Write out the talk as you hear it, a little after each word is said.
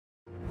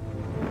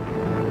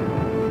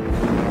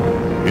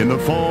the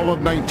fall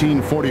of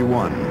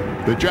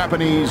 1941, the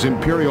Japanese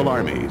Imperial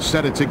Army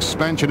set its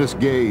expansionist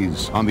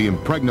gaze on the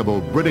impregnable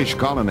British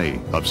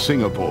colony of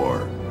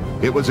Singapore.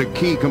 It was a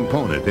key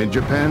component in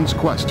Japan's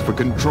quest for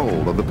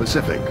control of the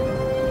Pacific.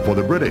 For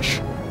the British,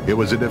 it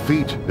was a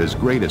defeat as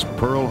great as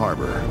Pearl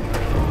Harbor.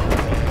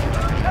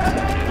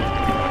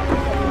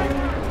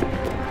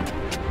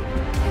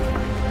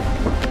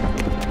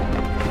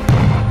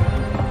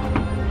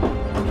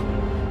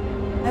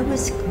 I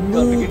was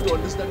moved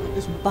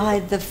by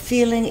the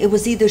feeling it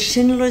was either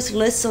Schindler's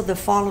List or The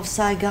Fall of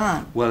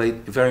Saigon. Well,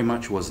 it very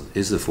much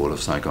is The Fall of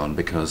Saigon,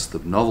 because the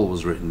novel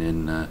was written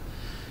in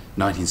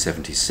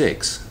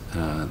 1976,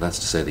 that's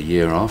to say the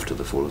year after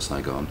The Fall of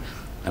Saigon,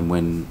 and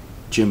when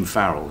Jim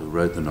Farrell, who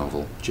wrote the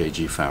novel,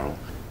 J.G. Farrell,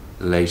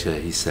 later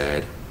he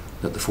said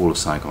that The Fall of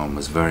Saigon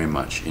was very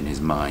much in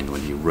his mind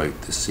when he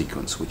wrote this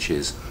sequence, which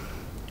is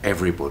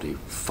everybody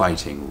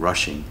fighting,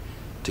 rushing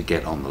to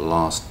get on the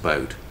last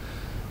boat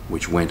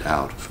which went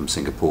out from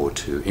Singapore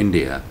to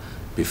India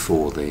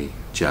before the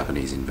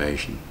Japanese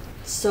invasion.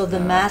 So the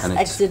mass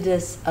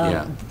exodus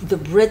of the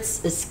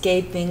Brits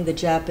escaping the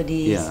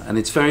Japanese. Yeah, and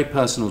it's very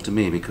personal to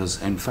me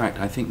because, in fact,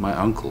 I think my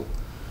uncle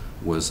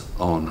was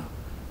on,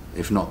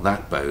 if not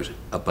that boat,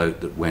 a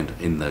boat that went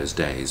in those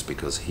days,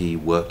 because he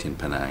worked in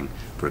Penang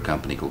for a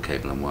company called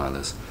Cable and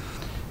Wireless,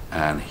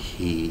 and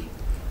he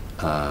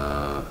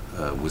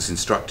was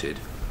instructed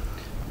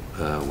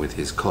with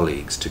his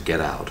colleagues to get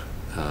out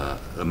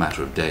a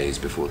matter of days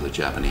before the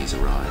Japanese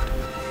arrived.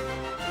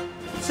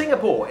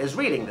 Singapore is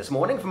reeling this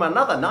morning from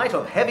another night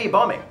of heavy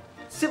bombing.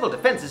 Civil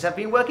defences have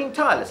been working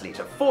tirelessly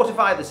to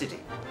fortify the city.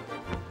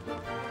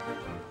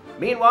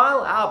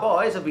 Meanwhile, our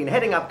boys have been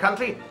heading up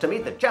country to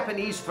meet the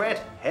Japanese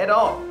threat head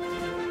on.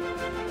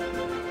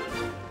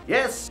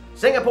 Yes,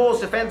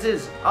 Singapore's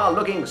defences are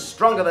looking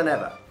stronger than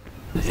ever.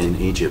 In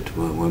Egypt,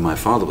 where my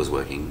father was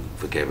working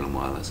for Cable and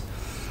Wireless,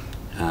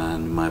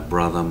 and my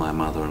brother, my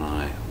mother and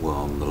I were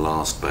on the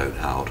last boat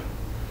out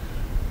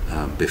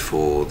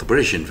before the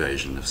British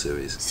invasion of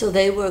Suez. So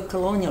they were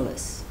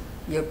colonialists,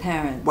 your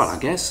parents? Well, I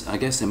guess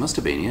they must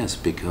have been, yes,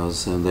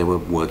 because they were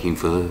working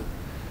for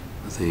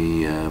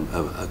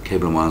the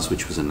Cable and Wireless,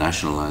 which was a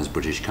nationalised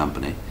British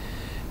company,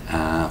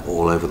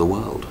 all over the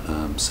world.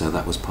 So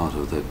that was part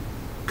of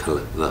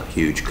the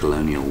huge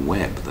colonial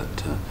web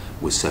that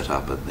was set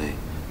up at the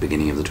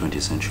beginning of the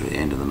 20th century, the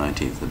end of the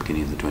 19th, the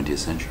beginning of the 20th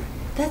century.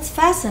 That's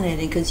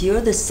fascinating, because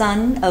you're the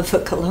son of a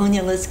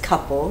colonialist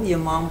couple. Your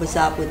mom was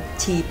out with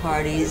tea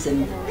parties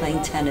and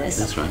playing tennis.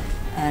 That's right.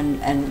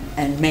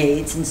 And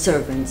maids and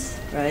servants,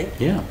 right?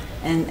 Yeah.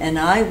 And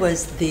I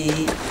was the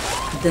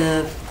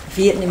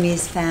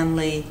Vietnamese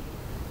family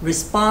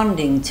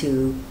responding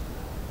to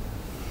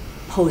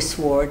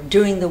post-war,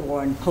 during the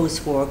war and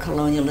post-war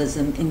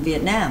colonialism in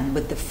Vietnam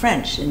with the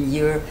French, and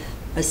you're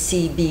a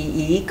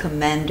CBE,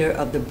 commander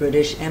of the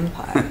British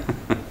Empire.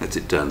 As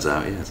it turns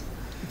out, yes.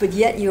 But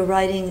yet you're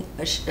writing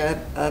a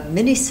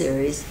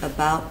mini-series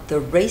about the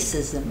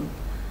racism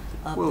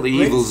of the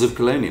Brits. evils of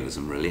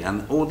colonialism, really,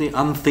 and all the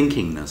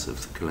unthinkingness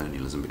of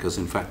colonialism, because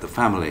in fact the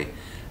family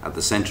at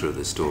the centre of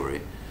this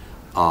story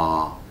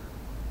are,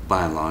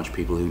 by and large,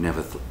 people who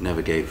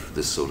never gave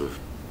this sort of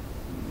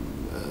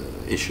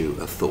issue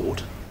a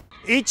thought.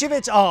 Each of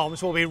its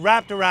arms will be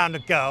wrapped around a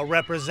girl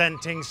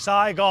representing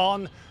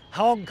Saigon,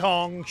 Hong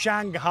Kong,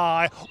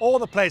 Shanghai, all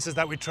the places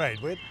that we trade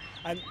with.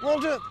 And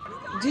Walter,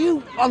 do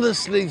you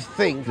honestly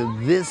think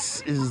that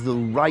this is the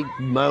right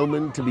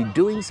moment to be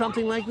doing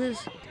something like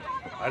this?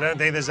 I don't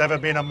think there's ever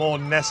been a more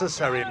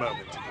necessary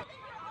moment.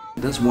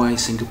 That's why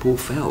Singapore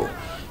fell,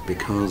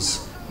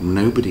 because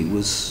nobody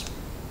was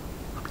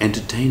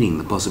entertaining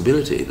the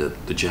possibility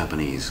that the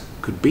Japanese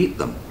could beat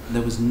them.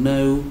 There was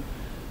no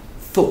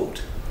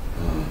thought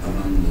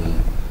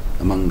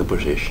among the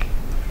British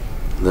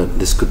that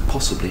this could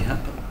possibly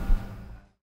happen.